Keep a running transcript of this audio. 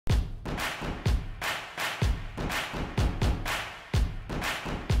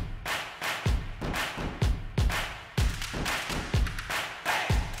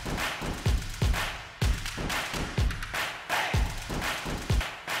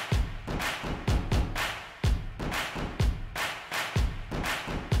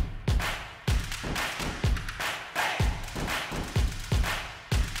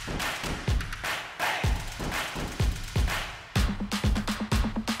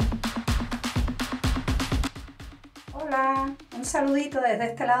Hola, un saludito desde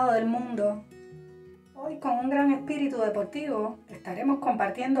este lado del mundo. Hoy con un gran espíritu deportivo estaremos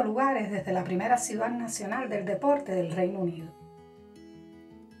compartiendo lugares desde la primera ciudad nacional del deporte del Reino Unido.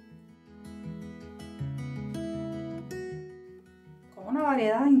 Con una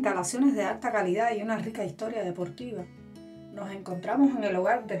variedad de instalaciones de alta calidad y una rica historia deportiva, nos encontramos en el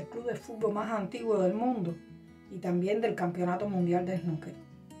hogar del club de fútbol más antiguo del mundo y también del Campeonato Mundial de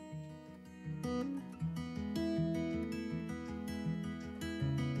Snooker.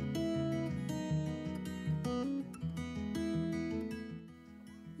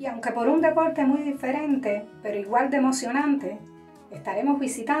 Y aunque por un deporte muy diferente, pero igual de emocionante, estaremos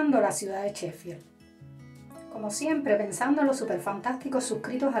visitando la ciudad de Sheffield. Como siempre, pensando en los superfantásticos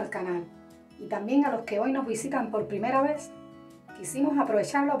suscritos al canal y también a los que hoy nos visitan por primera vez, quisimos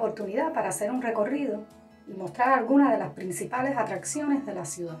aprovechar la oportunidad para hacer un recorrido y mostrar algunas de las principales atracciones de la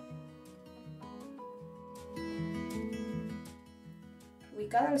ciudad.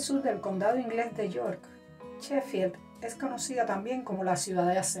 Ubicada al sur del condado inglés de York, Sheffield es conocida también como la ciudad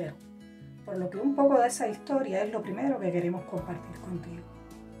de Acero, por lo que un poco de esa historia es lo primero que queremos compartir contigo.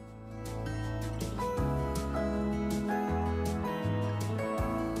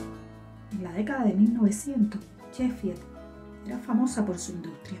 En la década de 1900, Sheffield era famosa por su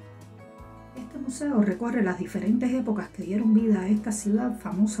industria. Este museo recorre las diferentes épocas que dieron vida a esta ciudad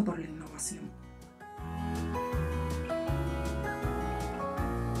famosa por la innovación.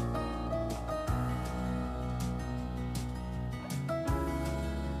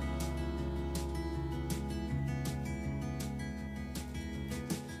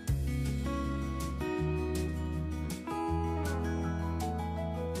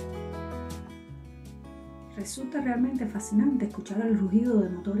 Resulta realmente fascinante escuchar el rugido de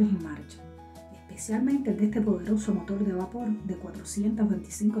motores en marcha, especialmente el de este poderoso motor de vapor de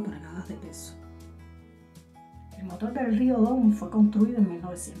 425 toneladas de peso. El motor del río Don fue construido en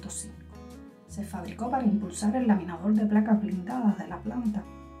 1905. Se fabricó para impulsar el laminador de placas blindadas de la planta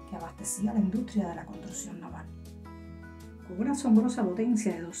que abastecía a la industria de la construcción naval. Con una asombrosa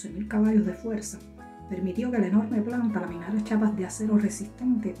potencia de 12.000 caballos de fuerza, permitió que la enorme planta laminara chapas de acero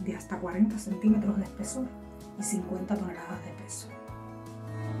resistente de hasta 40 centímetros de espesor y 50 toneladas de peso.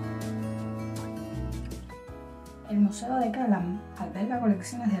 El Museo de Callan alberga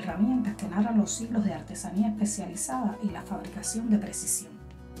colecciones de herramientas que narran los siglos de artesanía especializada y la fabricación de precisión.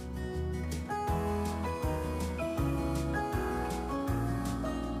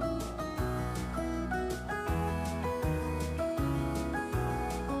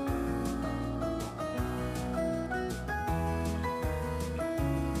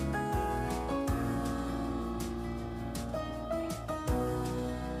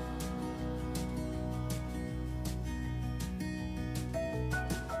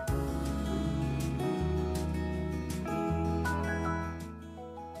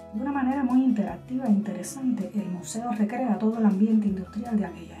 De una manera muy interactiva e interesante, el museo recrea todo el ambiente industrial de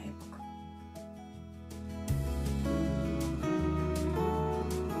aquella época.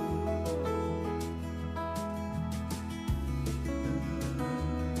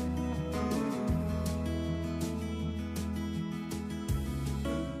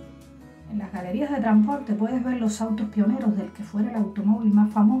 En las galerías de transporte puedes ver los autos pioneros del que fuera el automóvil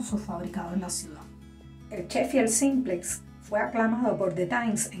más famoso fabricado en la ciudad. El Sheffield Simplex fue aclamado por The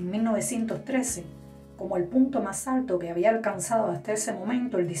Times en 1913 como el punto más alto que había alcanzado hasta ese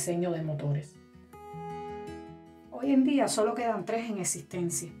momento el diseño de motores. Hoy en día solo quedan 3 en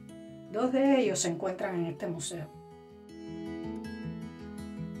existencia. 2 de ellos se encuentran en este museo.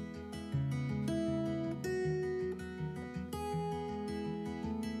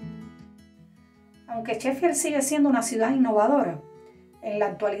 Aunque Sheffield sigue siendo una ciudad innovadora, en la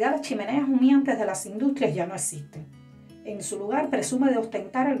actualidad las chimeneas humeantes de las industrias ya no existen. En su lugar presume de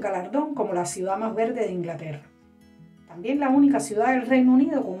ostentar el galardón como la ciudad más verde de Inglaterra. También la única ciudad del Reino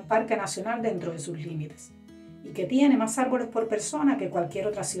Unido con un parque nacional dentro de sus límites, y que tiene más árboles por persona que cualquier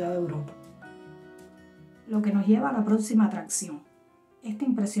otra ciudad de Europa. Lo que nos lleva a la próxima atracción, este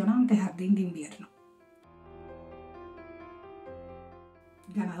impresionante Jardín de Invierno.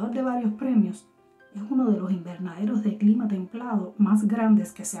 Ganador de varios premios, es uno de los invernaderos de clima templado más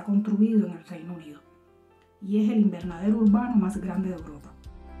grandes que se ha construido en el Reino Unido, y es el invernadero urbano más grande de Europa.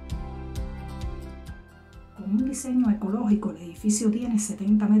 Con un diseño ecológico, el edificio tiene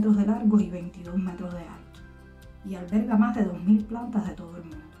 70 metros de largo y 22 metros de alto, y alberga más de 2.000 plantas de todo el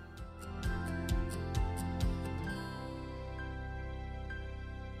mundo.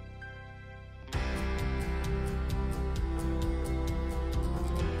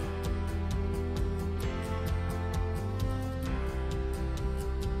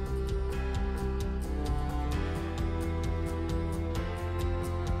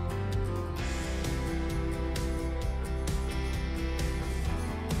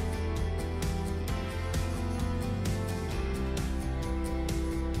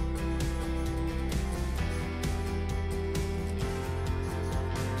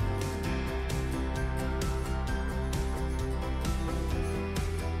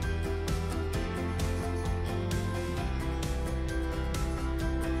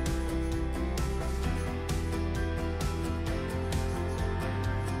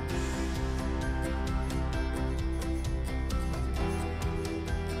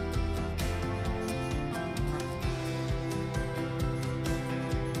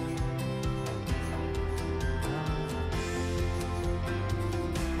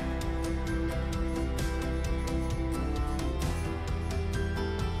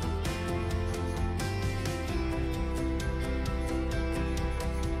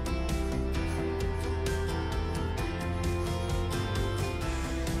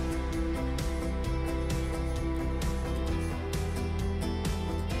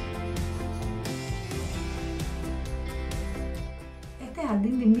 Este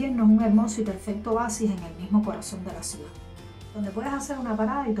jardín de invierno es un hermoso y perfecto oasis en el mismo corazón de la ciudad, donde puedes hacer una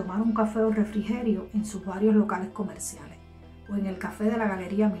parada y tomar un café o refrigerio en sus varios locales comerciales o en el café de la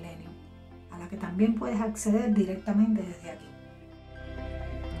Galería del Milenio, a la que también puedes acceder directamente desde aquí.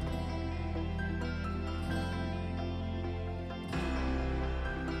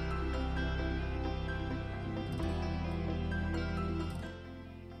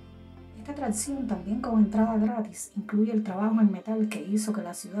 Esta atracción, también con entrada gratis, incluye el trabajo en metal que hizo que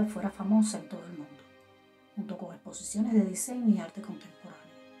la ciudad fuera famosa en todo el mundo, junto con exposiciones de diseño y arte contemporáneo.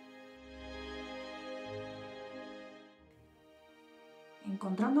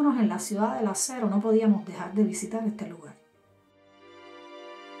 Encontrándonos en la ciudad del Acero, no podíamos dejar de visitar este lugar.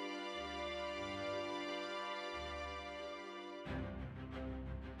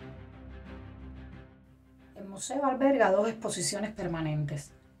 El museo alberga dos exposiciones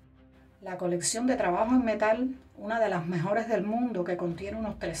permanentes. La colección de trabajo en metal, una de las mejores del mundo, que contiene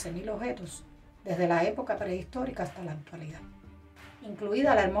unos 13.000 objetos, desde la época prehistórica hasta la actualidad,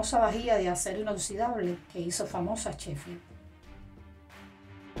 incluida la hermosa vajilla de acero inoxidable que hizo famosa Sheffield.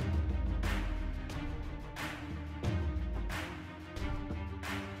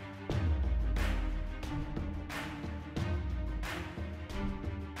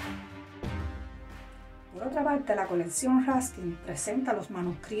 Por otra parte, la colección Ruskin presenta los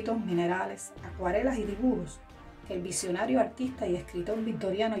manuscritos, minerales, acuarelas y dibujos que el visionario artista y escritor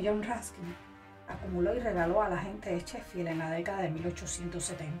victoriano John Ruskin acumuló y regaló a la gente de Sheffield en la década de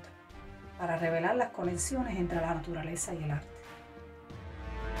 1870 para revelar las conexiones entre la naturaleza y el arte.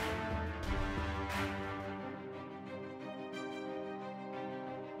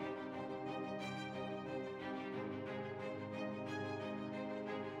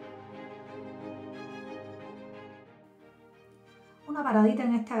 Una paradita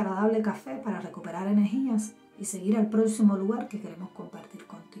en este agradable café para recuperar energías y seguir al próximo lugar que queremos compartir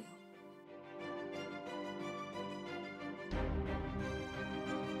contigo.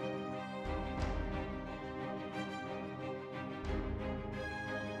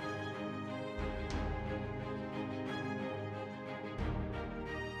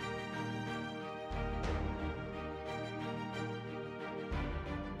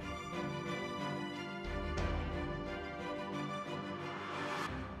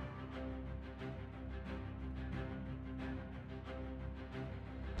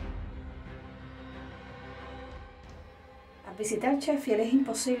 Al visitar Sheffield es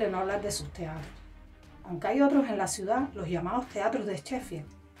imposible no hablar de sus teatros. Aunque hay otros en la ciudad, los llamados teatros de Sheffield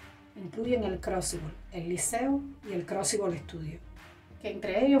incluyen el Crucible, el Liceo y el Crucible Studio, que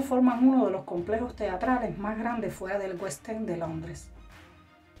entre ellos forman uno de los complejos teatrales más grandes fuera del West End de Londres.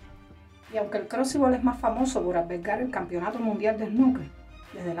 Y aunque el Crucible es más famoso por albergar el Campeonato Mundial de Snooker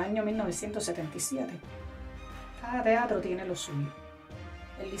desde el año 1977, cada teatro tiene lo suyo.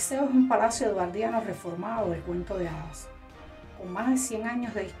 El Liceo es un palacio eduardiano reformado de cuento de hadas, con más de 100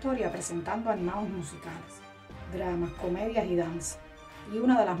 años de historia presentando animados musicales, dramas, comedias y danza, y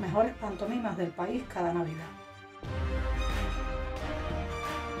una de las mejores pantomimas del país cada Navidad.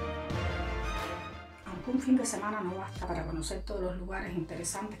 Aunque un fin de semana no basta para conocer todos los lugares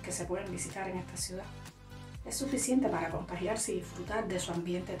interesantes que se pueden visitar en esta ciudad, es suficiente para contagiarse y disfrutar de su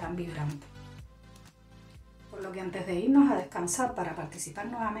ambiente tan vibrante. Por lo que antes de irnos a descansar para participar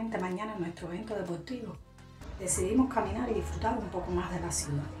nuevamente mañana en nuestro evento deportivo, decidimos caminar y disfrutar un poco más de la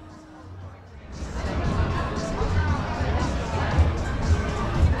ciudad.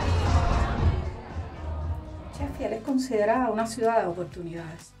 Sheffield es considerada una ciudad de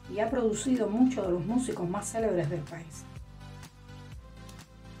oportunidades y ha producido muchos de los músicos más célebres del país.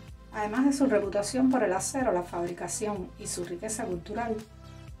 Además de su reputación por el acero, la fabricación y su riqueza cultural,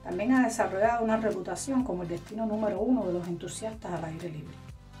 también ha desarrollado una reputación como el destino número 1 de los entusiastas al aire libre.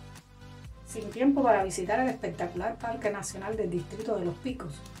 Sin tiempo para visitar el espectacular Parque Nacional del Distrito de los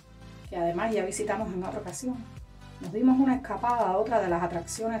Picos, que además ya visitamos en otra ocasión, nos dimos una escapada a otra de las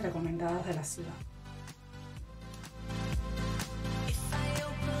atracciones recomendadas de la ciudad.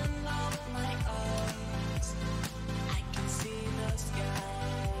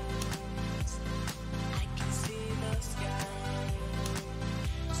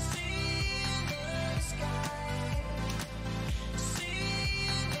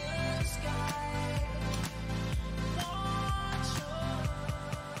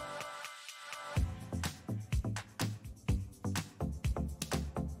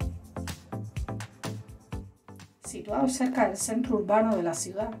 Situado cerca del centro urbano de la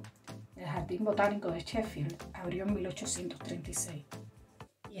ciudad, el Jardín Botánico de Sheffield abrió en 1836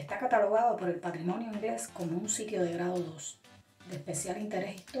 y está catalogado por el Patrimonio Inglés como un sitio de grado 2, de especial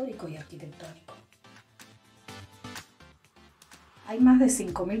interés histórico y arquitectónico. Hay más de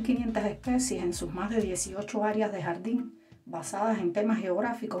 5.500 especies en sus más de 18 áreas de jardín basadas en temas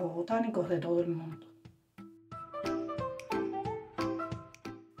geográficos o botánicos de todo el mundo.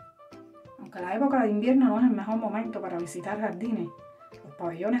 Aunque la época de invierno no es el mejor momento para visitar jardines, los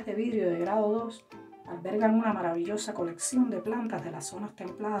pabellones de vidrio de grado 2 albergan una maravillosa colección de plantas de las zonas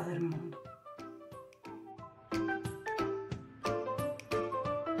templadas del mundo.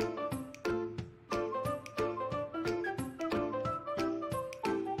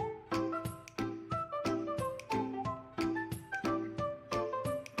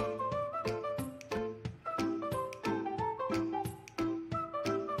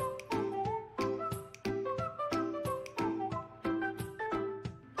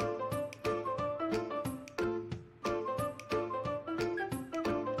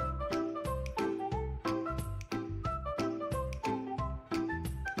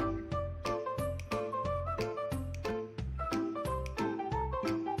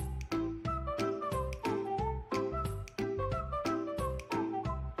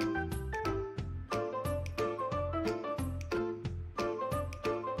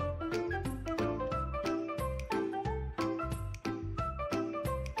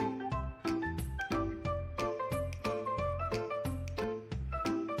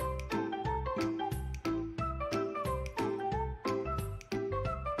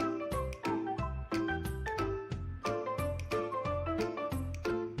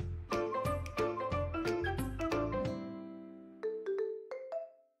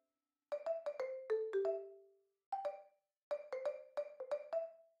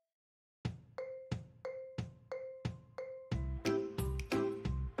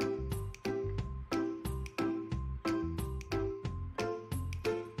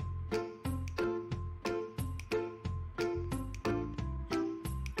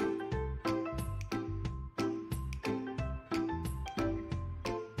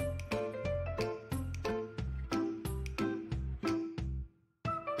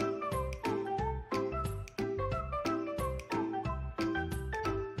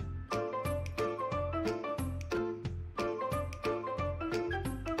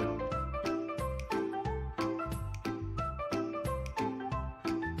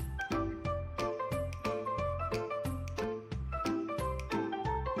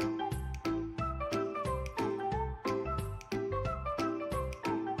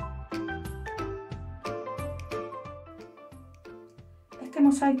 Este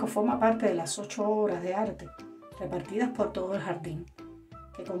mosaico forma parte de las 8 obras de arte repartidas por todo el jardín,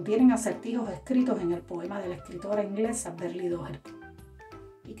 que contienen acertijos escritos en el poema de la escritora inglesa Berly Doherty,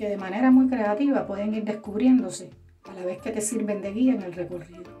 y que de manera muy creativa pueden ir descubriéndose a la vez que te sirven de guía en el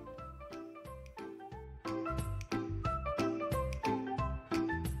recorrido.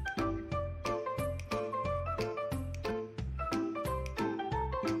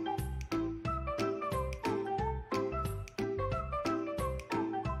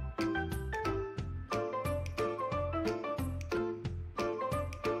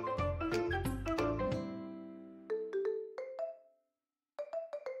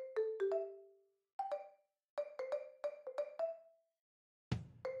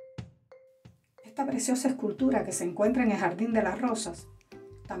 Esta preciosa escultura que se encuentra en el Jardín de las Rosas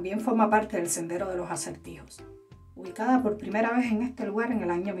también forma parte del Sendero de los Acertijos, ubicada por primera vez en este lugar en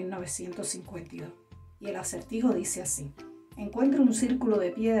el año 1952. Y el acertijo dice así: encuentra un círculo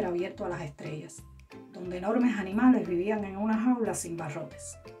de piedra abierto a las estrellas, donde enormes animales vivían en una jaula sin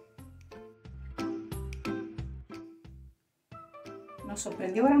barrotes. Nos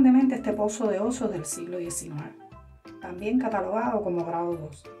sorprendió grandemente este pozo de osos del siglo XIX, también catalogado como grado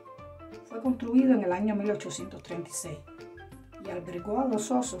 2. Fue construido en el año 1836 y albergó a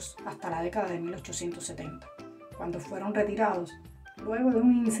 2 osos hasta la década de 1870, cuando fueron retirados luego de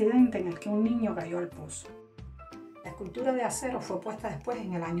un incidente en el que un niño cayó al pozo. La escultura de Acero fue puesta después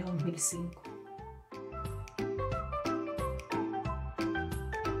en el año 2005.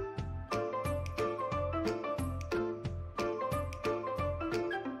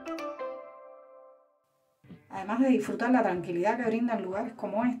 Además de disfrutar la tranquilidad que brindan lugares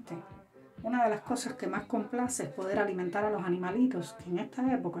como este, una de las cosas que más complace es poder alimentar a los animalitos que en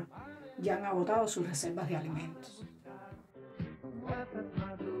esta época ya han agotado sus reservas de alimentos.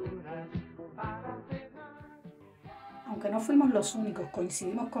 Aunque no fuimos los únicos,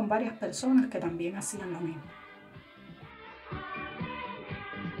 coincidimos con varias personas que también hacían lo mismo.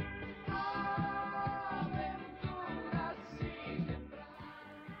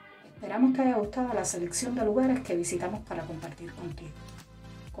 Esperamos te haya gustado la selección de lugares que visitamos para compartir contigo.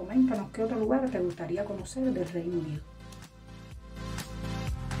 Coméntanos qué otro lugar te gustaría conocer del Reino Unido.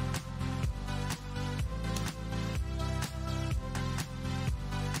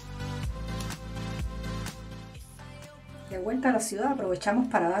 De vuelta a la ciudad aprovechamos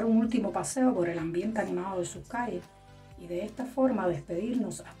para dar un último paseo por el ambiente animado de sus calles y de esta forma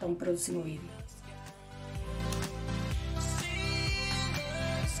despedirnos hasta un próximo vídeo.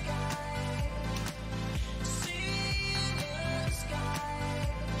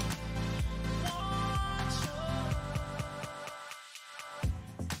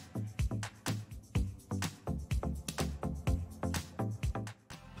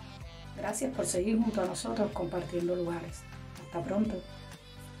 Gracias por seguir junto a nosotros compartiendo lugares. Hasta pronto.